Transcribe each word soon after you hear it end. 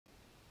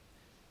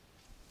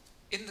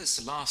In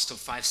this last of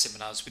 5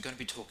 seminars, we're going to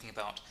be talking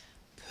about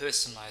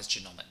personalized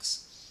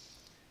genomics.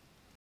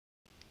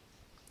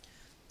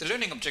 The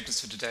learning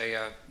objectives for today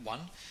are 1.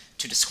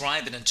 To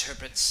describe and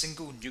interpret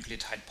single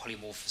nucleotide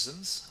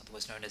polymorphisms,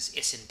 otherwise known as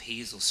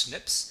SNPs or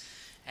SNPs,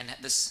 and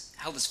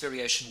how this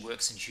variation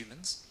works in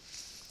humans.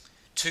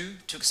 2.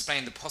 To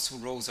explain the possible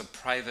roles of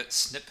private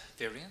SNP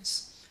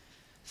variants.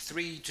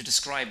 3. To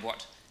describe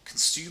what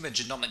consumer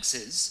genomics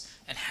is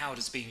and how it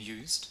is being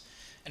used.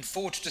 And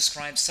 4. To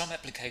describe some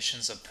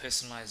applications of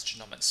personalized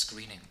genomic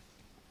screening.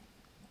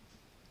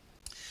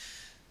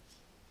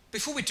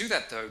 Before we do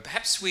that though,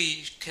 perhaps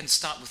we can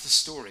start with the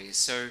story.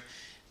 So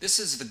this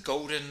is the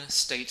Golden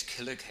State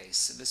Killer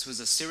case. This was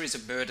a series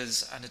of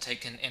murders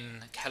undertaken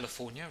in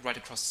California, right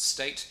across the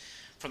state,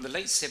 from the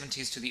late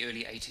 70s to the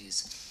early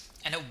 80s.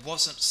 And it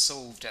wasn't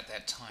solved at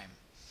that time.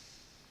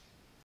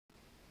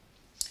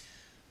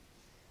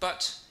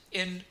 But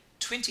in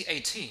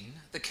 2018,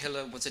 the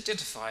killer was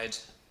identified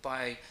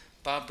by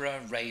Barbara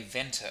Ray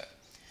Venter.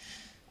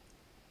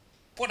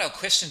 What our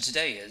question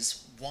today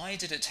is, why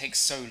did it take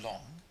so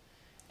long,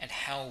 and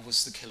how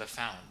was the killer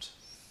found?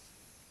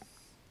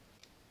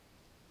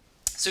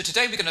 So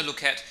today we're going to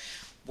look at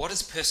what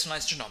is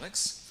personalized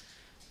genomics,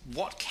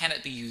 what can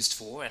it be used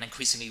for, and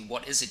increasingly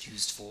what is it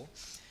used for,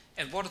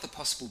 and what are the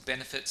possible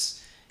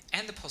benefits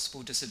and the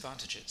possible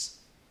disadvantages.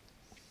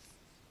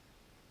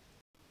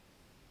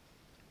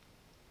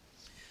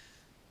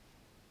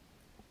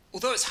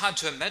 Although it's hard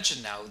to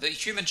imagine now, the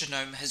human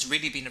genome has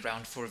really been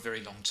around for a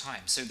very long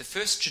time. So the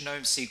first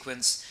genome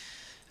sequence,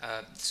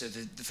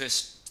 the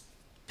first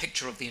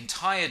picture of the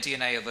entire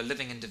DNA of a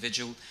living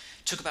individual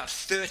took about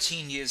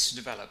 13 years to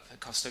develop.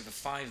 It cost over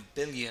 $5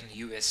 billion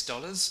US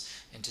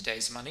in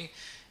today's money,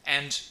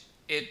 and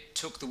it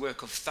took the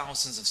work of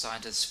thousands of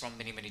scientists from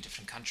many, many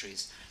different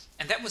countries.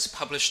 And that was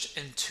published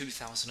in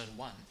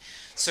 2001.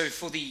 So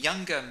for the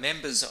younger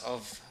members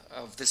of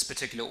this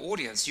particular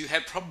audience, you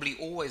have probably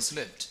always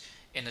lived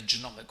in a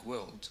genomic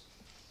world.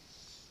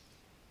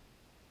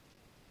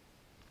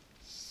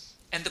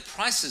 And the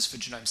prices for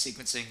genome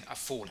sequencing are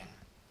falling.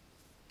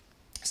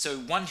 So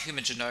one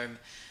human genome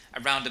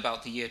around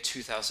about the year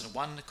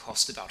 2001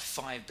 cost about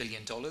 $5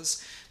 billion.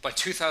 By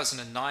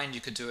 2009 you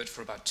could do it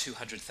for about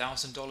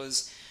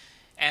 $200,000,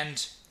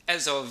 and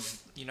as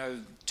of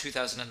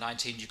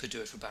 2019 you could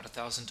do it for about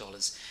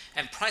 $1,000.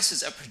 And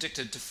prices are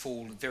predicted to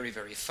fall very,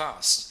 very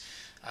fast,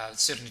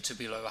 certainly to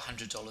below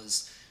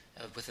 $100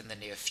 within the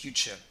near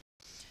future.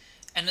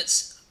 And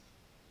it's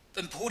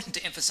important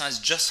to emphasize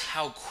just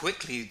how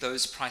quickly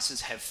those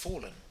prices have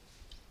fallen.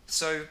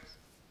 So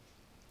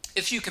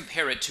if you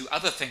compare it to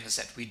other things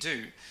that we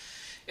do,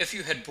 if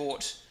you had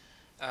bought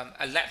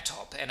a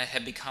laptop and it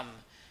had become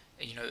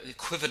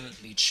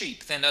equivalently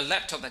cheap, then a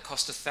laptop that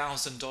cost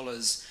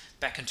 $1,000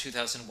 back in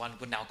 2001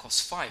 would now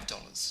cost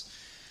 $5.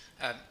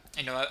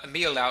 A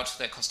meal out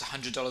that cost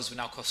 $100 would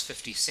now cost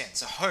 50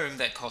 cents. A home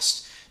that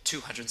cost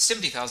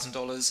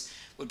 $270,000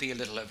 would be a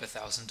little over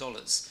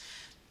 $1,000.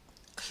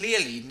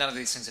 Clearly, none of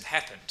these things have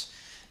happened.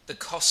 The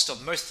cost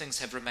of most things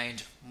have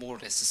remained more or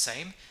less the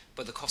same,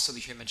 but the cost of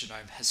the human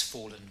genome has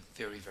fallen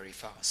very, very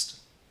fast.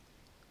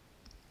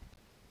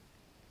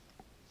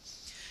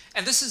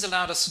 And this has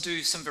allowed us to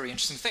do some very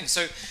interesting things.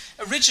 So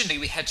originally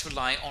we had to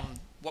rely on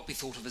what we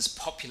thought of as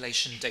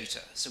population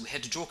data. So we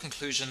had to draw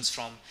conclusions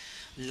from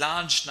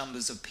large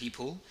numbers of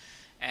people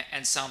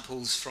and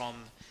samples from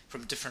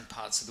different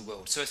parts of the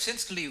world. So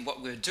essentially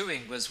what we were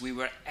doing was we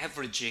were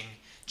averaging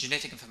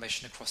genetic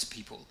information across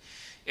people.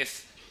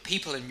 If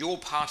people in your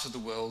part of the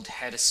world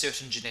had a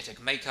certain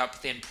genetic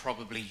makeup, then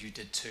probably you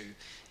did too,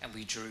 and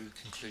we drew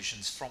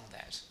conclusions from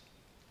that.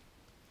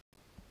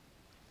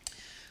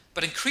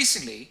 But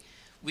increasingly,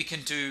 we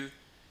can do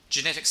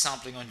genetic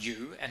sampling on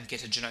you and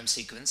get a genome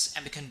sequence,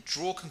 and we can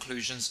draw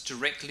conclusions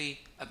directly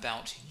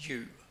about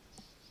you.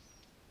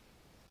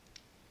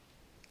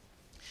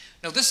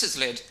 Now this has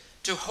led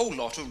to a whole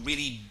lot of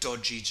really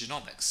dodgy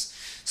genomics.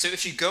 So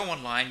if you go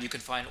online, you can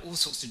find all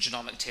sorts of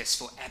genomic tests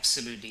for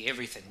absolutely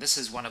everything. This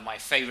is one of my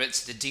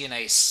favorites, the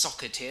DNA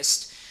soccer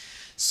test.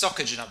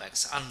 Soccer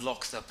genomics,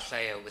 unlock the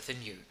player within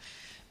you.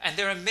 And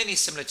there are many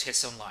similar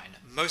tests online.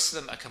 Most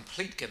of them are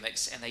complete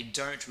gimmicks, and they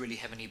don't really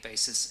have any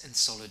basis in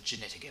solid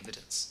genetic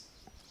evidence.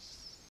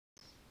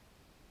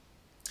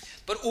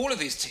 But all of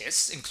these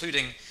tests,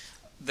 including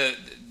the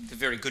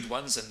very good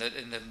ones and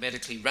the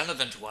medically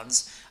relevant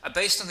ones, are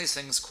based on these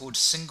things called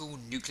single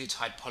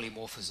nucleotide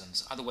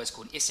polymorphisms, otherwise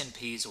called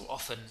SNPs or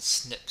often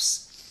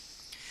SNPs.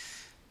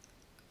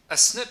 A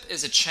SNP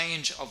is a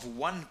change of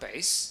one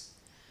base,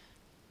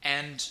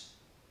 and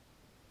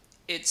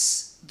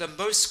it's the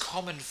most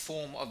common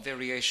form of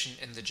variation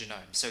in the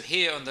genome. So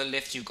here on the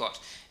left you've got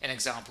an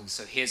example.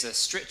 So here's a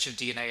stretch of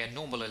DNA, a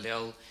normal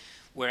allele,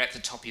 where at the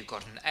top you've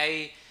got an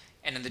A,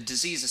 and in the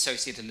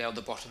disease-associated allele at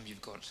the bottom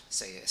you've got,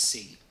 say, a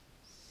C.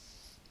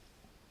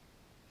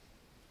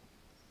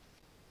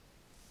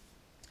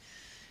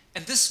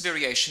 And this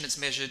variation is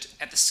measured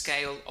at the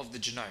scale of the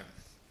genome.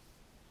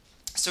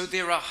 So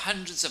there are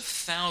hundreds of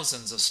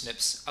thousands of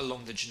SNPs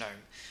along the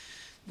genome.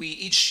 We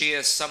each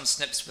share some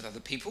SNPs with other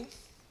people,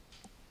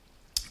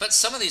 But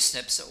some of these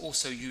SNPs are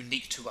also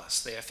unique to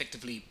us. They are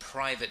effectively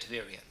private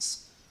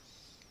variants.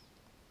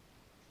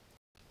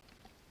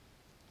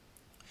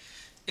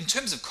 In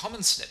terms of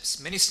common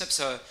SNPs, many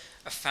SNPs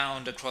are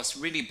found across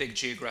really big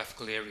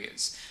geographical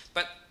areas,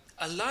 but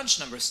a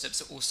large number of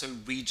SNPs are also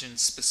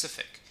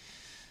region-specific.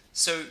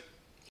 So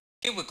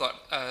here we've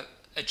got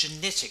a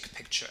genetic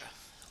picture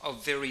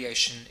of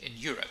variation in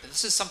Europe.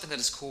 This is something that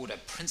is called a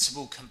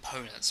principal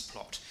components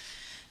plot.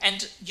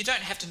 And you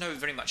don't have to know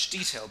very much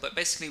detail, but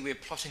basically we're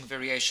plotting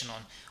variation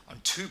on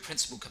two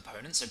principal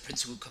components. So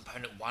principal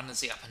component 1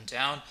 is the up and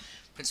down,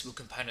 principal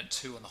component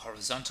 2 on the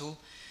horizontal.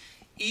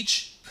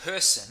 Each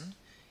person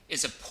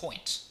is a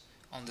point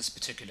on this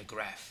particular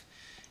graph.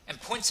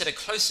 And points that are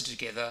closer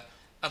together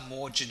are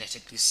more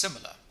genetically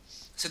similar.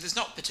 So there's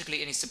not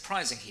particularly any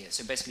surprising here.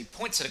 So basically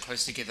points that are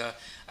close together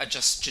are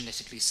just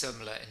genetically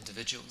similar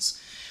individuals.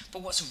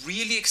 But what's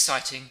really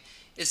exciting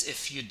is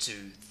if you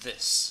do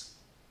this.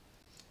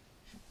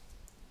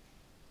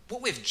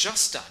 What we've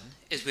just done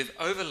is we've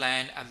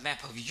overlain a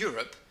map of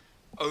Europe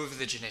over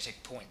the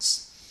genetic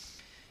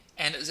points.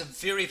 And it's a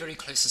very, very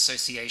close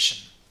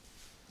association.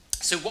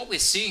 So what we're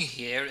seeing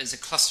here is a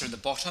cluster at the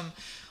bottom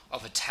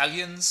of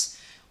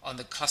Italians. On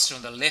the cluster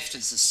on the left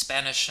is the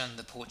Spanish and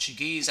the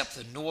Portuguese. Up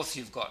the north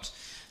you've got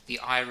the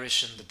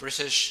Irish and the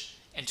British.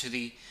 And to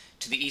the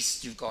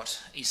east you've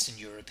got Eastern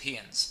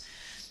Europeans.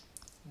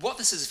 What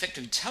this is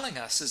effectively telling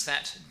us is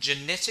that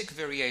genetic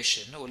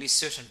variation, or at least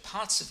certain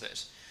parts of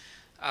it,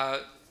 are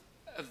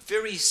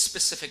very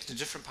specific to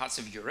different parts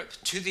of Europe,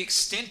 to the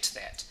extent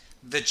that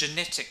the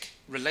genetic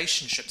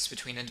relationships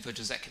between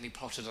individuals that can be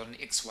plotted on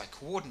XY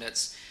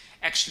coordinates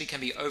actually can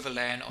be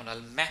overlain on a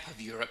map of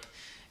Europe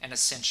and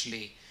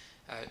essentially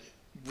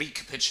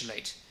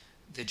recapitulate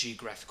the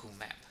geographical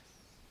map.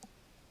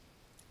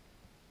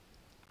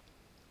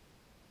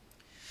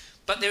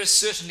 But there are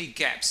certainly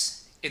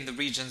gaps in the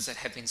regions that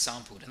have been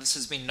sampled, and this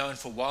has been known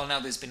for a while now.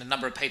 There's been a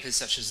number of papers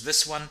such as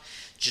this one,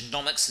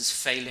 Genomics is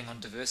failing on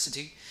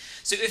diversity.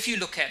 So if you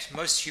look at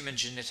most human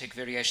genetic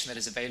variation that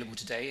is available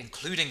today,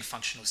 including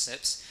functional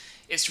SNPs,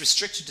 it's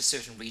restricted to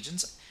certain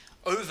regions.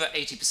 Over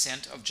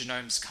 80% of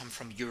genomes come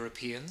from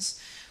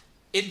Europeans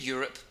in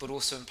Europe, but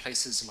also in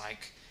places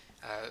like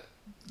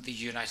the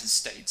United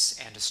States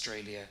and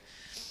Australia.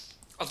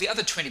 Of the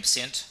other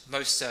 20%,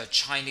 most are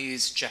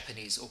Chinese,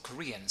 Japanese, or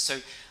Korean. So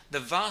the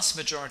vast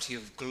majority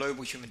of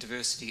global human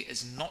diversity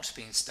is not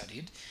being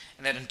studied,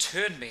 and that in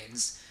turn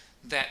means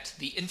that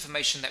the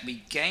information that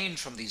we gain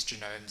from these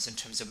genomes in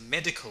terms of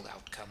medical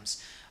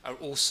outcomes are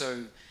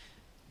also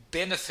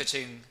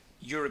benefiting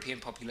European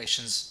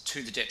populations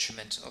to the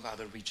detriment of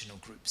other regional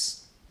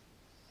groups.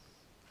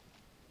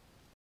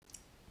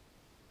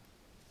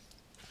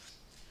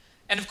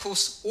 And of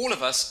course, all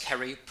of us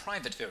carry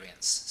private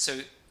variants,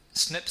 so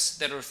SNPs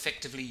that are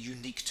effectively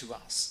unique to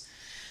us.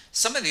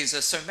 Some of these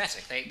are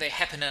somatic. They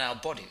happen in our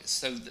bodies,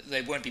 so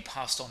they won't be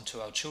passed on to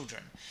our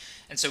children.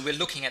 And so we're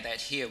looking at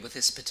that here with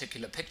this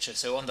particular picture.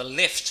 So on the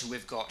left,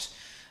 we've got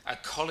a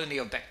colony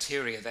of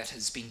bacteria that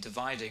has been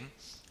dividing.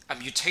 A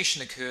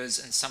mutation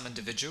occurs in some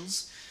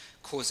individuals,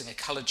 causing a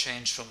color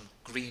change from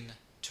green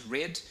to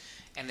red,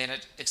 and then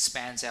it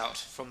expands out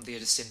from their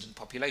descendant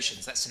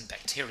populations. That's in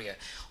bacteria.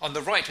 On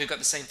the right, we've got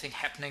the same thing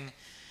happening, in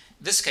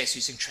this case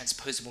using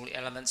transposable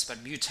elements,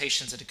 but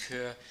mutations that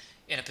occur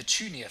in a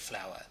petunia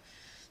flower.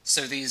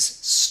 So these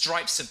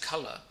stripes of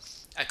color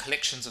are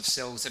collections of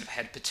cells that have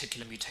had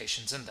particular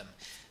mutations in them.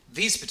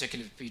 These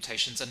particular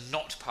mutations are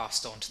not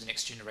passed on to the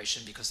next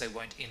generation because they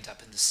won't end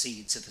up in the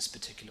seeds of this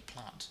particular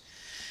plant.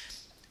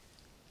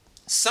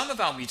 Some of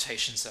our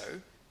mutations,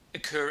 though,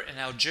 occur in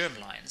our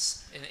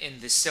germlines, in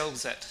the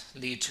cells that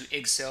lead to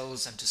egg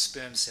cells and to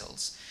sperm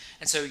cells.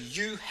 And so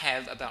you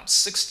have about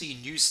 60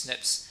 new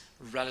SNPs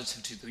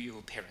relative to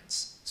your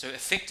parents. So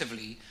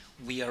effectively,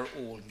 we are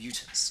all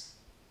mutants.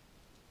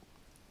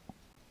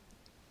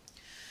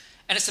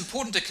 And it's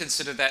important to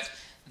consider that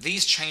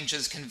these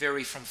changes can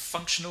vary from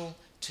functional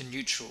to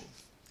neutral.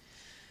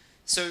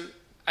 So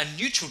a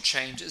neutral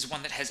change is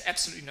one that has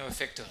absolutely no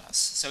effect on us.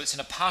 So it's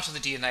in a part of the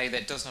DNA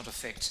that does not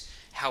affect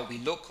how we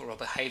look or our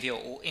behavior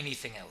or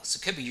anything else.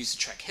 It could be used to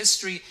track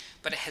history,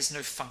 but it has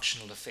no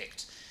functional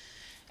effect.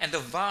 And the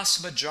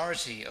vast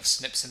majority of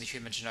SNPs in the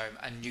human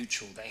genome are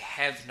neutral. They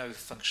have no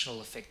functional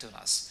effect on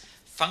us.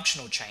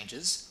 Functional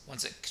changes,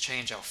 ones that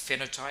change our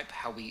phenotype,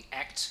 how we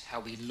act,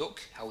 how we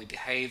look, how we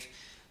behave,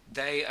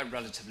 they are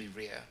relatively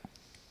rare.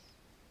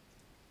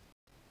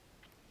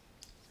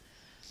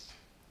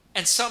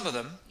 And some of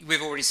them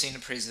we've already seen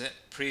in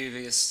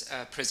previous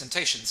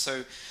presentations.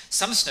 So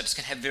some SNPs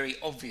can have very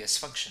obvious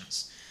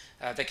functions.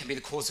 They can be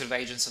the causative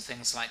agents of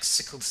things like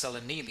sickle cell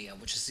anemia,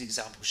 which is the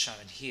example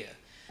shown here,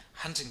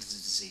 Huntington's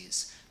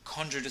disease,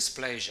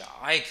 chondrodysplasia,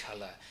 eye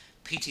color,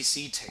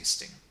 PTC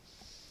tasting.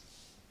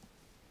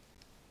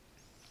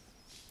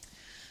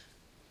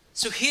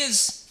 So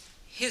here's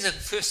a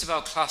first of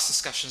our class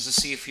discussions to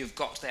see if you've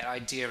got that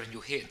idea in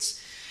your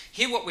heads.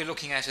 Here what we're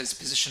looking at is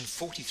position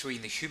 43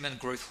 in the human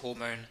growth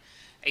hormone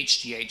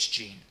HGH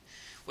gene,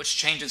 which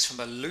changes from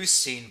a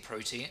leucine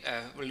protein,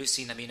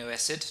 leucine amino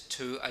acid,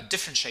 to a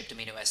different shaped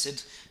amino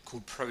acid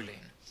called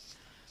proline.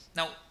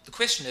 Now, the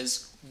question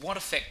is, what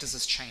effect does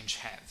this change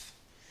have?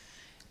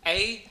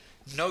 A,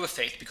 no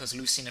effect because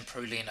leucine and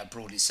proline are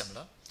broadly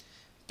similar.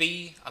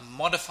 B, a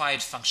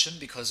modified function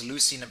because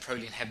leucine and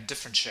proline have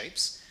different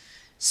shapes.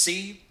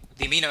 C,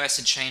 the amino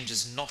acid change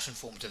is not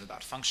informative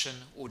about function.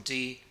 Or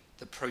D,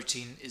 the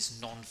protein is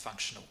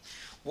non-functional.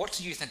 What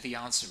do you think the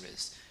answer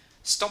is?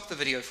 Stop the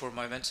video for a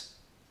moment,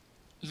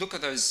 look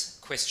at those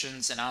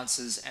questions and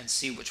answers and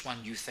see which one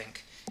you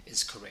think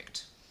is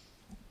correct.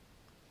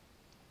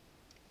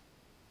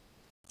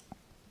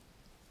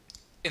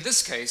 In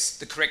this case,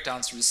 the correct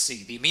answer is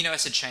C. The amino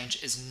acid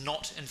change is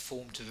not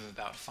informative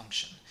about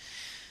function.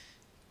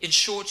 In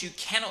short, you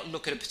cannot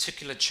look at a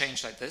particular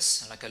change like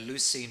this, like a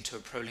leucine to a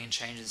proline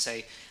change, and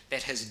say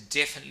that has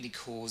definitely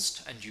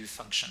caused a new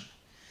function.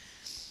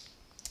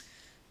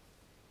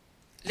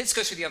 Let's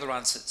go through the other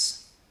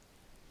answers.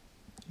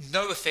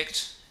 No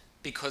effect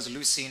because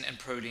leucine and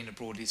proline are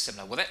broadly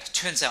similar. Well, that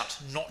turns out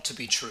not to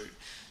be true.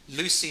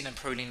 Leucine and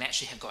proline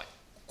actually have got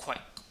quite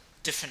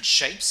different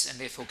shapes and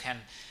therefore can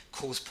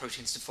cause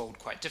proteins to fold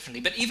quite differently.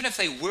 But even if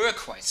they were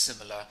quite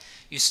similar,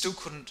 you still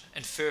couldn't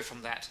infer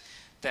from that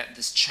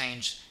this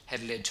change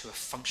had led to a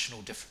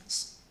functional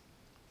difference.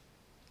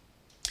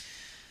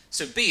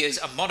 So B is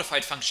a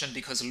modified function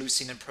because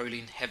leucine and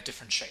proline have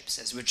different shapes.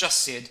 As we just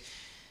said,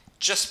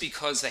 just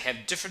because they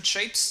have different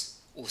shapes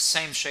or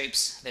same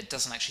shapes, that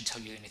doesn't actually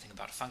tell you anything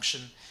about function.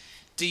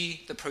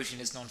 D, the protein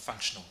is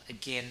non-functional.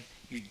 Again,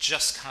 you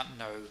just can't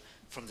know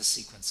from the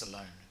sequence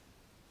alone.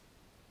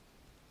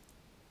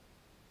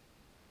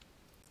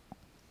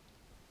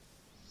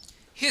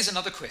 Here's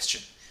another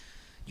question.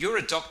 You're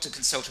a doctor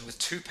consulting with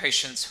two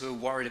patients who are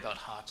worried about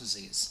heart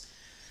disease.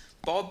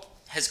 Bob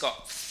has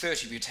got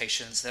 30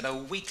 mutations that are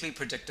weakly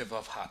predictive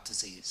of heart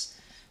disease.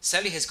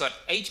 Sally has got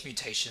 8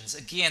 mutations.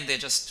 Again,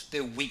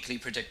 they're weakly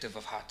predictive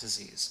of heart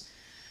disease.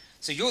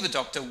 So you're the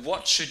doctor.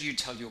 What should you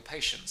tell your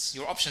patients?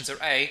 Your options are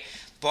A,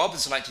 Bob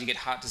is likely to get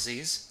heart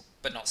disease,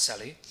 but not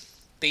Sally.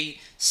 B,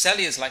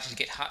 Sally is likely to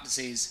get heart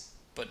disease,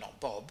 but not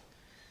Bob.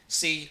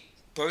 C,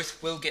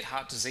 both will get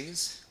heart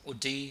disease. Or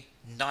D,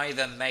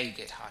 neither may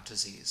get heart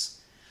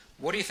disease.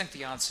 What do you think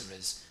the answer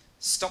is?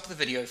 Stop the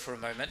video for a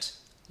moment,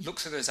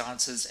 look through those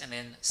answers, and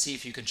then see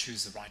if you can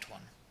choose the right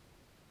one.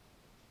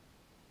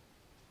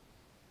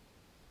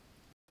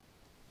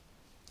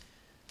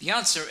 The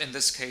answer in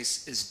this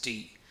case is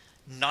D.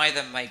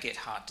 Neither may get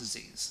heart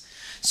disease.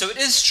 So it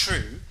is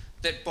true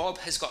that Bob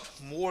has got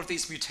more of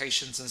these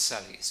mutations than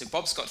Sally. So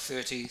Bob's got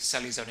 30,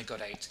 Sally's only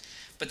got 8.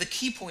 But the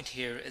key point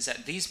here is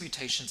that these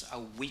mutations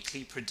are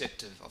weakly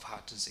predictive of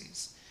heart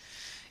disease.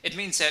 It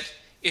means that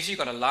if you've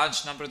got a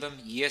large number of them,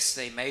 yes,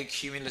 they may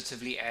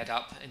cumulatively add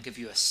up and give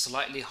you a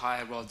slightly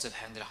higher odds of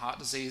having heart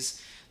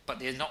disease, but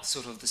they're not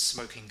sort of the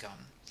smoking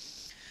gun.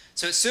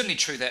 So it's certainly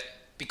true that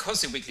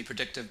because they're weakly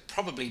predictive,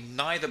 probably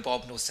neither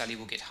Bob nor Sally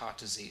will get heart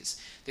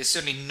disease. There's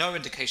certainly no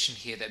indication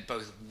here that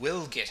both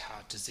will get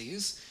heart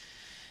disease.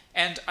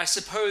 And I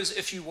suppose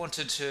if you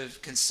wanted to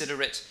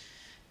consider it,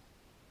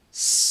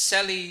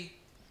 Sally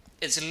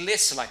is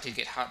less likely to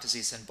get heart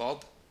disease than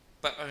Bob,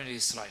 but only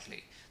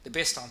slightly. The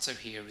best answer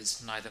here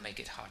is neither may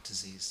get heart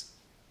disease.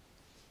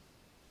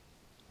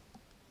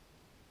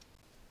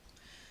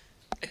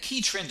 A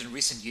key trend in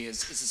recent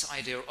years is this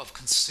idea of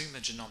consumer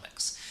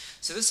genomics.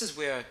 So this is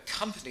where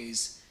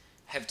companies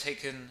have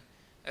taken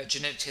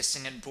genetic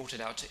testing and brought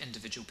it out to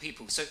individual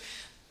people. So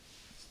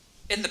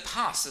in the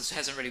past, this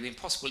hasn't really been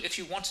possible. If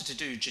you wanted to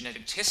do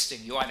genetic testing,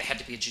 you either had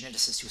to be a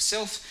geneticist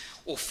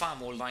yourself, or far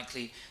more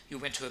likely, you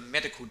went to a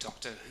medical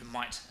doctor who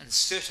might, in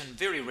certain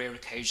very rare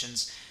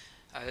occasions,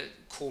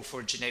 call for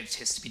a genetic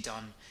test to be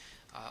done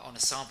on a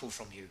sample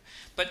from you.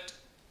 But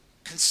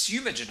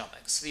consumer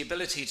genomics, the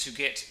ability to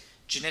get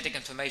genetic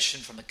information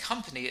from a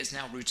company, is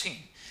now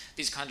routine.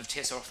 These kind of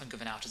tests are often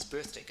given out as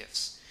birthday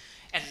gifts.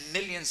 And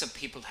millions of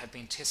people have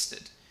been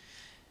tested.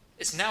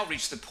 It's now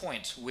reached the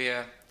point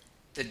where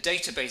the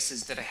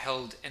databases that are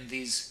held in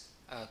these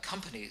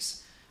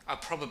companies are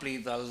probably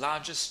the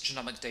largest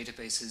genomic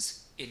databases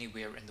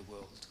anywhere in the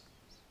world.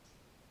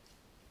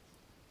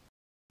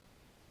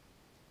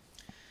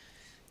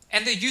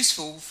 And they're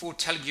useful for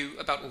telling you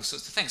about all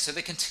sorts of things. So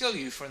they can tell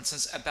you, for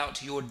instance,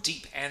 about your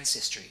deep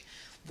ancestry,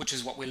 which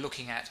is what we're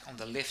looking at on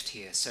the left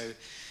here. So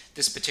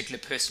this particular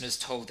person is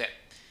told that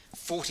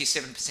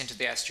 47% of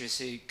their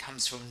ancestry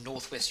comes from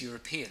Northwest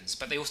Europeans,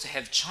 but they also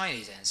have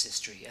Chinese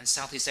ancestry and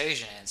Southeast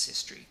Asian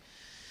ancestry.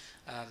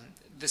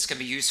 This can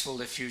be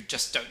useful if you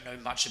just don't know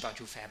much about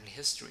your family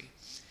history.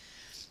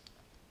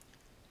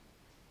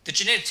 The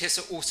genetic tests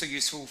are also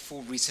useful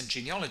for recent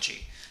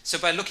genealogy. So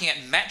by looking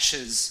at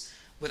matches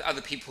with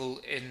other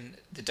people in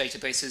the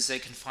databases, they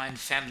can find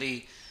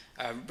family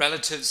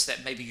relatives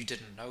that maybe you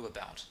didn't know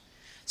about.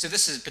 So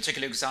this is a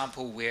particular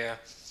example where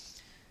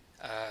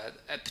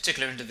a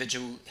particular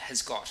individual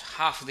has got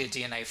half of their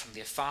DNA from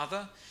their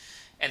father,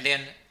 and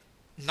then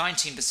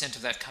 19%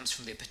 of that comes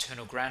from their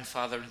paternal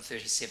grandfather, and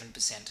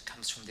 37%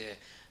 comes from their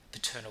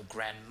paternal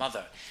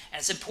grandmother. And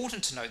it's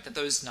important to note that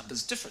those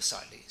numbers differ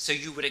slightly. So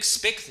you would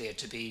expect there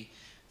to be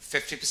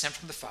 50%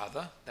 from the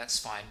father, that's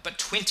fine, but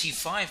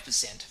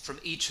 25% from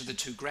each of the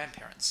two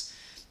grandparents.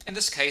 In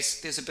this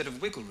case, there's a bit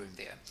of wiggle room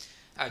there,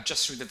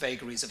 just through the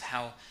vagaries of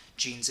how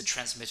genes are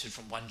transmitted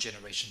from one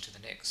generation to the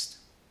next.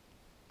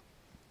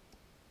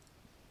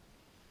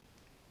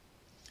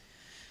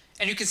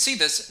 And you can see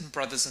this in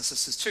brothers and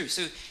sisters too.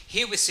 So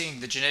here we're seeing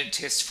the genetic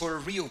test for a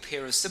real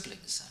pair of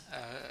siblings,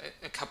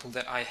 a couple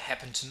that I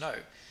happen to know.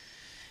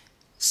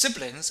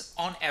 Siblings,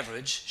 on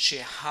average,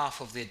 share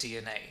half of their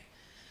DNA.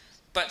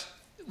 But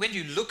when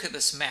you look at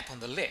this map on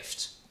the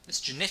left,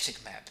 this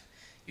genetic map,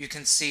 you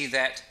can see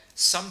that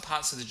some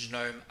parts of the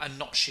genome are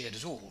not shared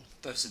at all.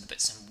 Those are the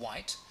bits in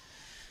white.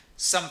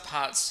 Some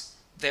parts,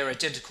 they're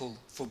identical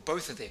for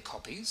both of their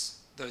copies.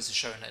 Those are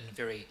shown in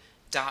very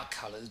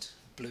dark-coloured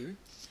blue.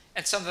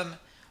 And some of them,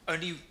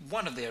 only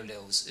one of their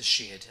alleles is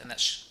shared, and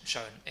that's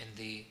shown in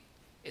the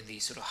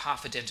sort of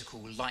half-identical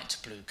light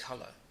blue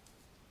colour.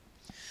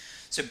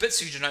 So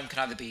bits of your genome can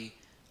either be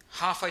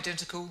half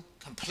identical,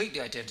 completely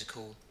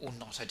identical, or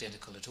not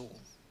identical at all.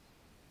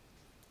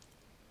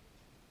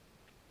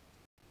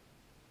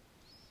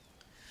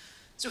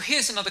 So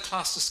here's another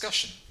class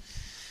discussion.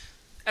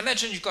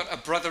 Imagine you've got a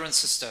brother and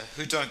sister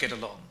who don't get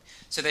along,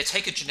 so they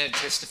take a genetic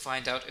test to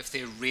find out if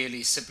they're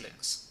really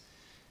siblings.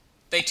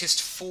 They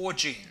test 4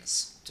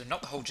 genes, so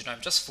not the whole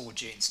genome, just 4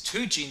 genes.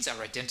 2 genes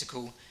are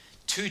identical,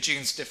 2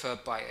 genes differ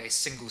by a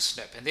single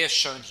SNP, and they're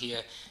shown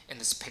here in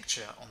this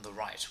picture on the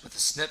right, with the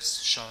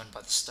SNPs shown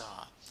by the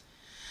star.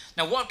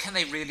 Now, what can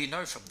they really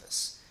know from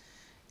this?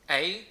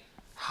 A,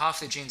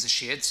 half their genes are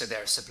shared, so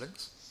they're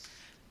siblings.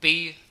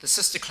 B, the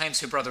sister claims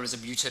her brother is a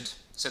mutant,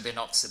 so they're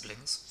not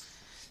siblings.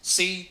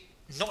 C,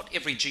 not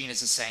every gene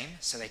is the same,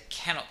 so they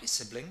cannot be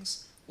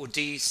siblings. Or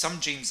D, some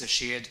genes are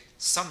shared,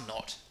 some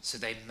not, so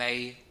they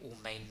may or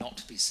may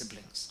not be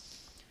siblings.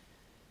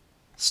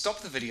 Stop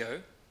the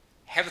video,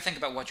 have a think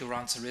about what your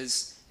answer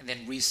is, and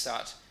then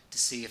restart to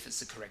see if it's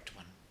the correct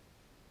one.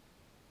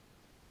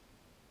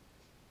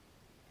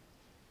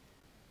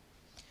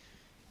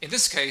 In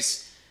this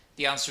case,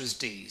 the answer is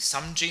D.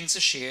 Some genes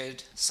are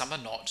shared, some are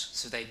not,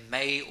 so they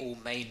may or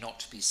may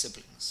not be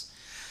siblings.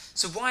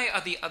 So why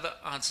are the other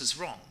answers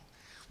wrong?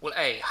 Well,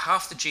 A,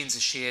 half the genes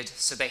are shared,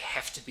 so they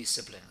have to be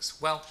siblings.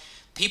 Well,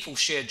 people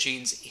share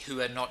genes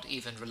who are not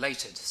even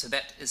related, so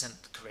that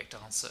isn't the correct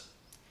answer.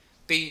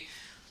 B,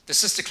 the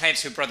sister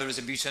claims her brother is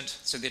a mutant,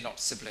 so they're not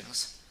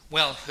siblings.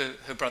 Well,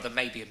 her brother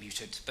may be a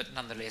mutant, but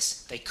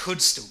nonetheless, they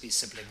could still be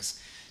siblings.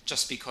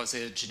 Just because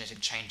their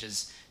genetic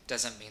changes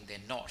doesn't mean they're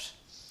not.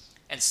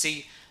 And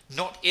C,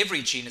 not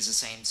every gene is the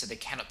same, so they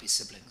cannot be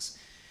siblings.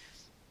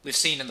 We've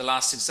seen in the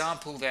last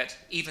example that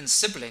even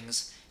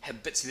siblings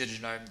have bits of the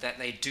genome that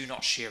they do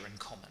not share in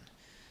common.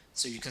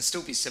 So you can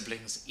still be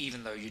siblings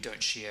even though you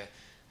don't share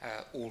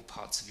all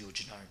parts of your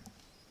genome.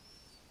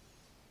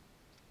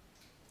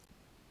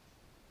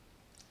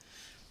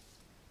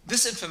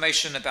 This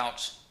information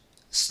about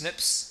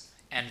SNPs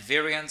and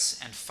variants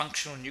and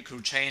functional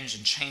nuclear change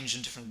and change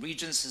in different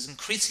regions is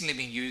increasingly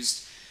being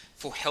used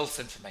for health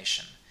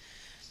information.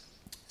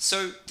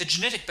 So the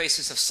genetic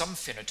basis of some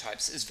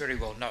phenotypes is very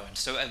well known.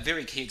 So a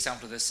very key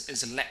example of this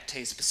is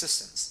lactase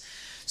persistence.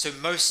 So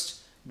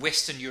most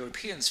Western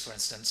Europeans, for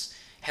instance,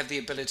 have the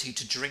ability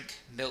to drink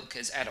milk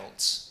as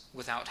adults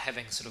without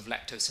having sort of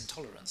lactose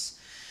intolerance.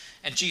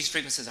 And G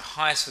frequencies are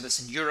highest for this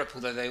in Europe,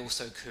 although they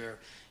also occur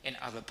in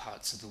other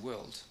parts of the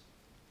world.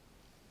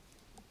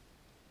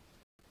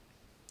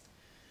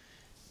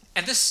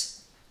 And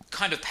this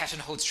kind of pattern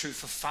holds true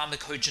for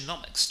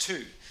pharmacogenomics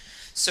too.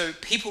 So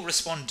people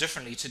respond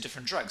differently to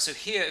different drugs. So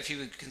here, if you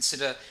would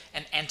consider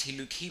an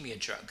anti-leukemia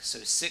drug, so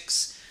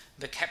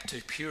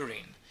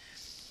 6-mercaptopurine,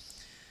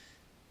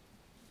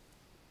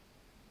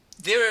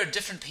 there are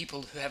different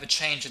people who have a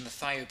change in the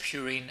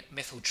thiopurine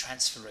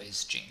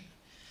methyltransferase gene.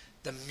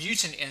 The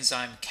mutant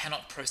enzyme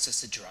cannot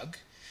process the drug,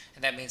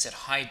 and that means that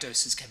high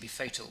doses can be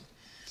fatal.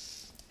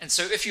 And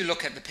so if you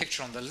look at the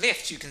picture on the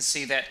left, you can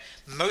see that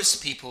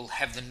most people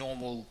have the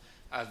normal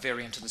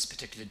variant of this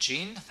particular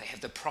gene. They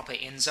have the proper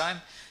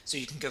enzyme, so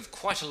you can give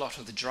quite a lot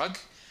of the drug,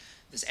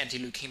 this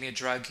anti-leukemia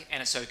drug,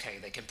 and it's okay.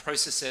 They can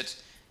process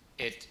it,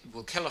 it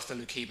will kill off the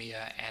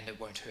leukemia, and it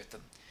won't hurt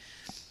them.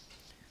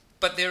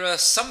 But there are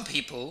some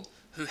people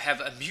who have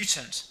a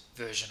mutant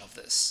version of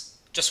this,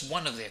 just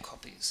one of their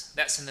copies.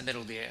 That's in the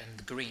middle there in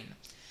the green.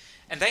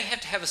 And they have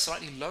to have a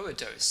slightly lower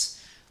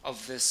dose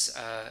of this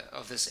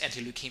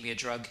anti-leukemia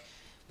drug,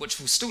 which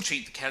will still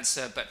treat the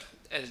cancer, but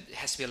it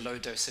has to be a low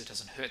dose so it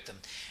doesn't hurt them.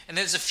 And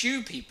there's a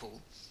few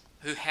people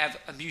who have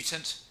a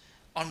mutant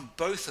on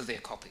both of their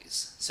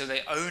copies. So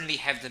they only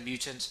have the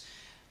mutant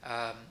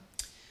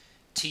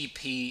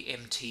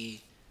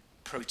TPMT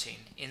protein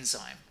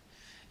enzyme.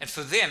 And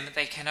for them,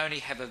 they can only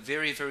have a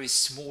very, very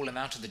small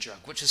amount of the drug,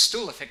 which is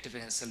still effective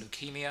against the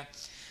leukemia,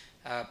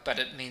 but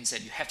it means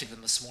that you have to give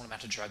them a small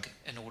amount of drug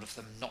in order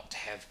for them not to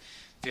have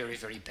very,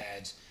 very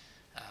bad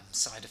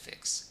side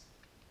effects.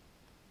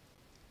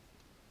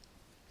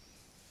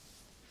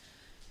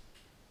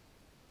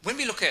 When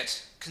we look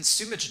at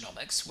consumer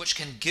genomics, which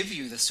can give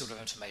you this sort of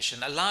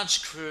information, a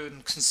large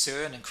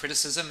concern and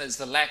criticism is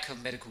the lack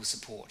of medical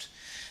support.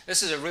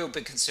 This is a real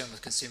big concern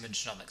with consumer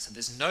genomics, and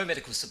there's no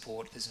medical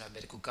support, there's no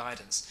medical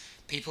guidance.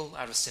 People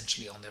are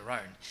essentially on their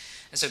own.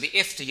 And so the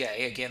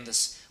FDA, again,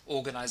 this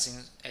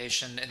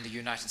organization in the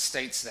United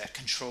States that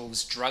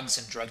controls drugs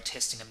and drug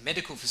testing in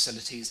medical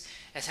facilities,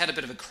 has had a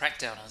bit of a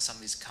crackdown on some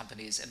of these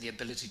companies and the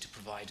ability to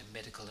provide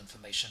medical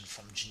information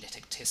from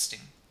genetic testing.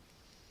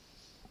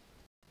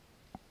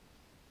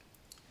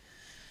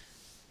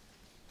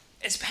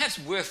 It's perhaps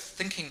worth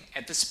thinking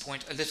at this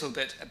point a little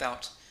bit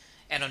about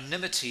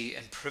anonymity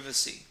and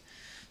privacy.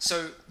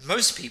 So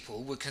most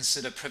people would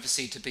consider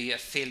privacy to be a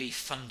fairly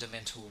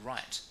fundamental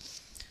right.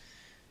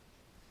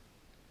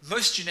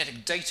 Most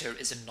genetic data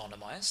is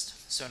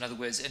anonymized, so in other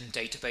words, in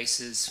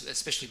databases,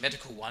 especially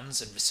medical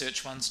ones and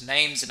research ones,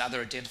 names and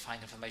other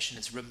identifying information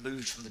is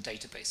removed from the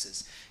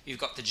databases. You've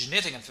got the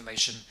genetic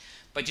information,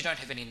 but you don't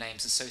have any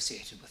names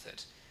associated with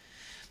it.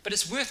 But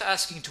it's worth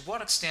asking, to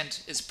what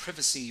extent is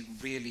privacy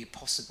really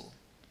possible?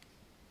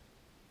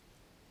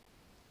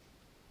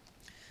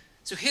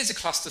 So here's a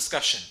class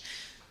discussion.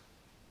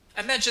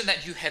 Imagine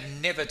that you have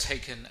never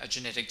taken a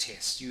genetic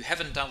test. You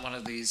haven't done one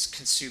of these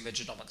consumer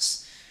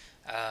genomics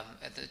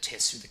the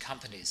tests through the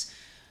companies.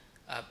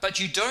 But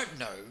you don't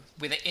know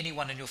whether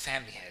anyone in your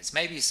family has.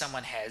 Maybe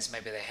someone has,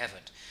 maybe they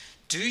haven't.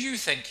 Do you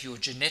think your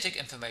genetic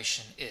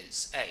information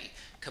is A,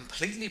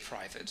 completely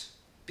private,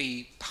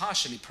 B,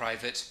 partially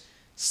private,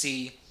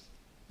 C,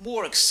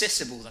 more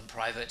accessible than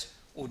private,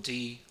 or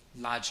D,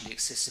 largely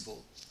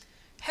accessible?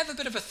 Have a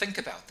bit of a think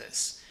about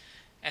this,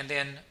 and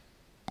then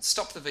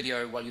stop the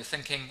video while you're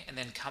thinking, and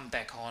then come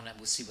back on and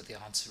we'll see what the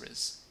answer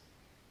is.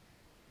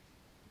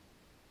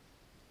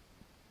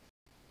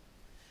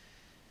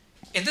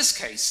 In this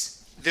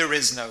case, there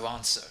is no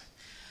answer.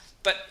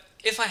 But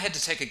if I had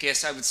to take a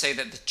guess, I would say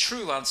that the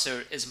true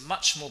answer is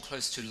much more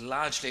close to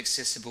largely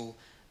accessible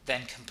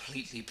than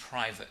completely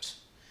private.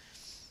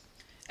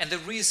 And the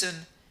reason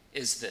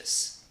is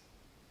this.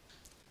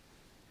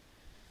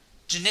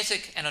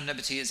 Genetic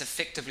anonymity is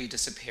effectively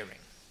disappearing.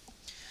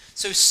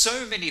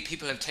 So many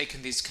people have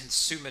taken these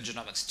consumer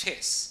genomics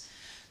tests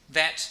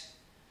that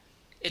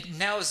it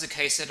now is the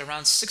case that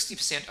around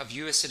 60% of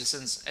US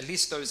citizens, at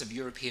least those of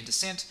European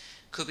descent,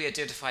 could be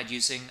identified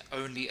using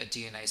only a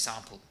DNA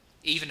sample,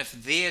 even if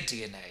their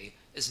DNA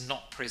is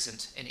not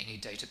present in any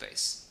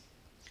database.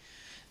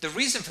 The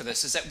reason for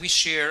this is that we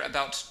share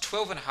about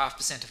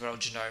 12.5% of our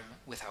genome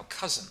with our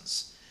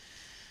cousins,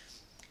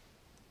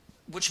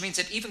 which means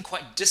that even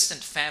quite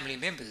distant family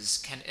members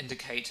can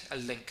indicate a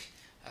link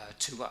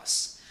to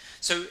us.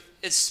 So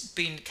it's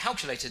been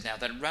calculated now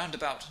that around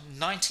about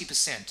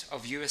 90%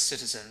 of US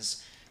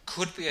citizens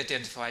could be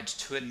identified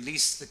to at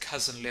least the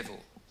cousin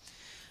level,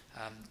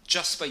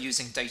 just by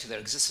using data that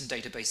exists in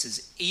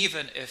databases,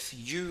 even if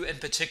you in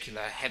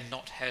particular have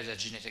not had a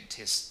genetic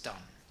test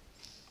done.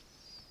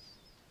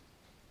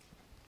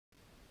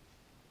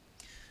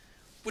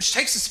 Which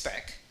takes us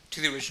back to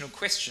the original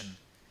question.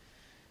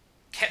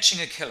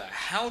 Catching a killer.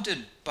 How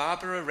did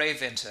Barbara Ray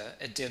Venter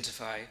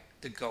identify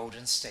the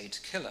Golden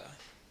State Killer?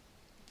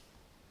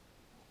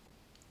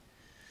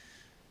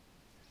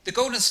 The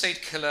Golden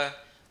State Killer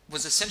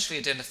was essentially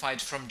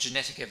identified from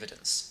genetic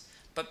evidence,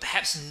 but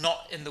perhaps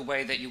not in the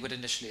way that you would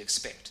initially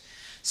expect.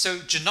 So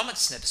genomic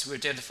SNPs were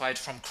identified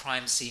from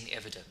crime scene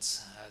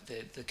evidence.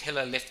 The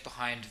killer left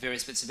behind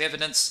various bits of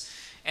evidence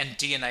and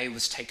DNA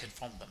was taken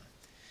from them.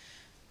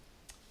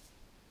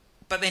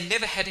 But they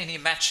never had any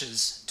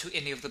matches to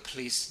any of the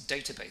police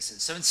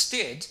databases. So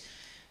instead,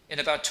 in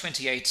about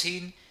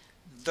 2018,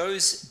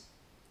 those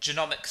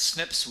genomic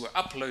SNPs were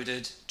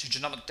uploaded to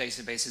genomic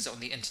databases on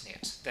the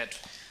internet,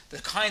 the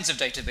kinds of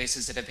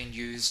databases that have been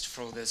used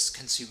for this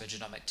consumer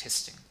genomic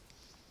testing.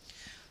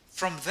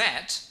 From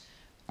that,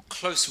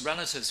 close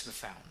relatives were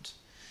found.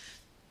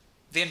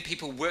 Then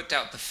people worked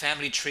out the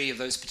family tree of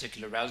those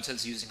particular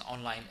relatives using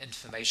online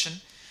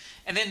information,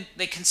 and then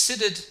they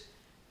considered,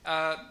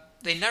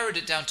 they narrowed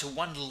it down to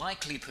one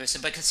likely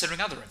person by considering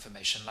other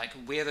information, like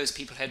where those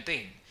people had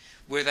been.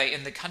 Were they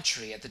in the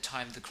country at the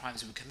time the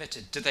crimes were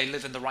committed? Did they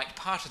live in the right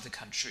part of the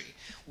country?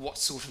 What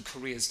sort of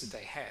careers did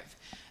they have?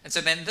 And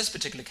so then in this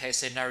particular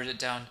case, they narrowed it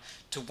down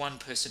to one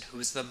person who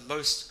was the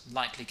most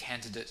likely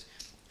candidate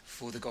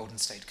for the Golden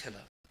State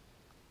Killer.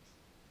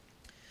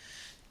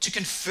 To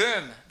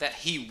confirm that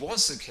he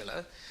was the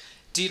killer,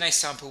 DNA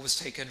sample was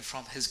taken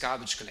from his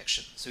garbage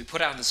collection. So he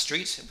put it out on the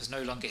street, it was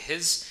no longer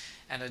his,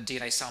 and a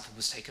DNA sample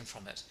was taken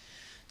from it.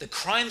 The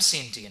crime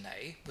scene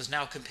DNA was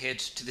now compared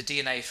to the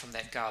DNA from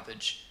that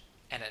garbage,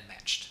 and it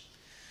matched.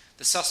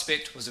 The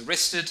suspect was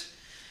arrested,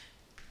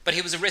 but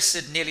he was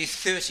arrested nearly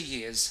 30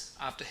 years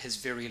after his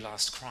very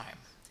last crime.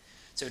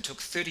 So it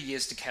took 30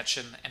 years to catch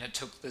him, and it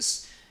took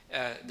this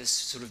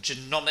sort of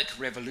genomic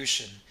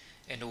revolution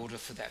in order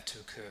for that to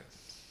occur.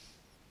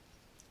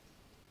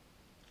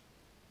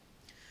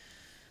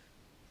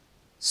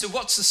 So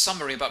what's the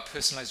summary about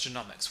personalized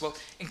genomics? Well,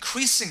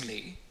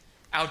 increasingly,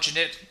 our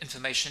genetic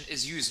information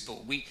is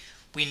usable.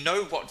 We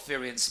know what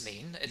variants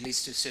mean, at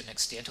least to a certain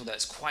extent, although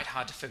it's quite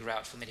hard to figure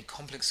out for many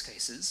complex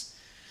cases.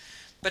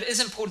 But it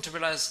is important to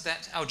realize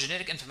that our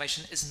genetic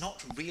information is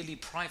not really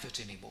private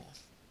anymore.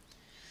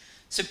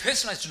 So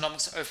personalized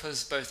genomics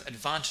offers both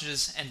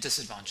advantages and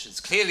disadvantages.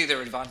 Clearly there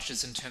are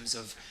advantages in terms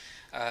of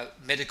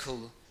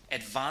medical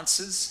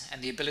advances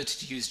and the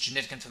ability to use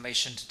genetic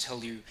information to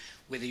tell you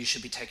whether you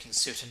should be taking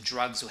certain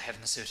drugs or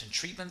having certain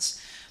treatments,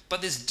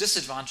 but there's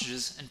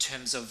disadvantages in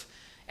terms of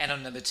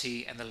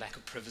anonymity and the lack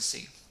of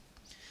privacy.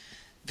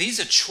 These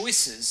are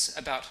choices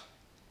about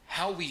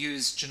how we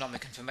use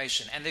genomic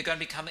information, and they're going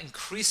to become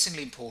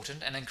increasingly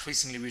important and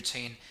increasingly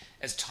routine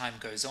as time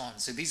goes on.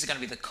 So these are going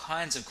to be the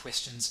kinds of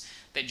questions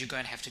that you're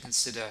going to have to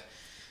consider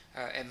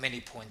at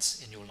many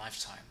points in your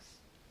lifetime.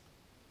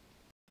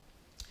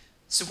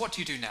 So what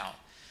do you do now?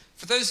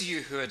 For those of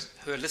you who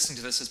are listening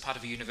to this as part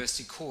of a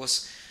university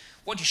course,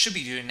 what you should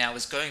be doing now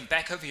is going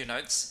back over your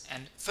notes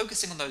and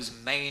focusing on those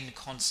main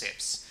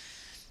concepts.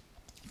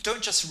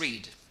 Don't just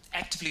read,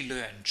 actively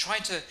learn. Try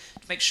to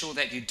make sure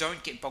that you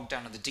don't get bogged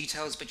down in the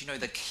details, but you know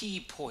the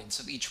key points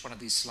of each one of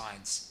these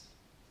slides.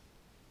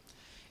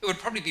 It would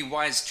probably be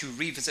wise to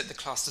revisit the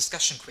class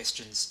discussion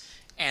questions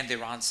and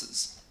their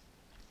answers.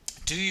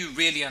 Do you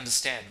really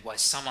understand why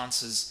some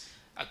answers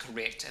are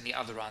correct and the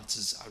other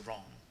answers are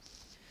wrong?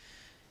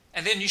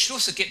 And then you should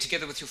also get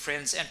together with your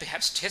friends and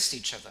perhaps test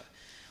each other.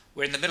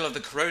 We're in the middle of the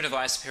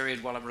coronavirus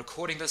period while I'm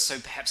recording this, so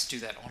perhaps do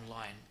that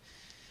online.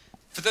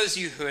 For those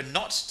of you who are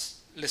not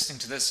listening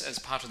to this as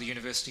part of the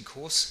university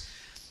course,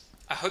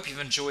 I hope you've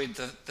enjoyed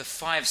the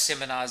 5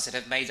 seminars that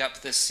have made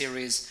up this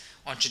series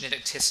on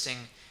genetic testing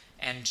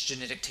and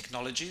genetic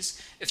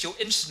technologies. If you're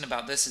interested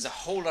about this, there's a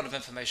whole lot of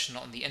information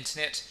on the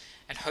internet,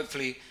 and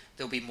hopefully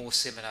there'll be more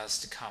seminars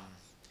to come.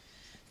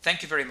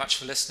 Thank you very much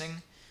for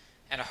listening,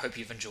 and I hope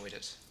you've enjoyed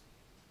it.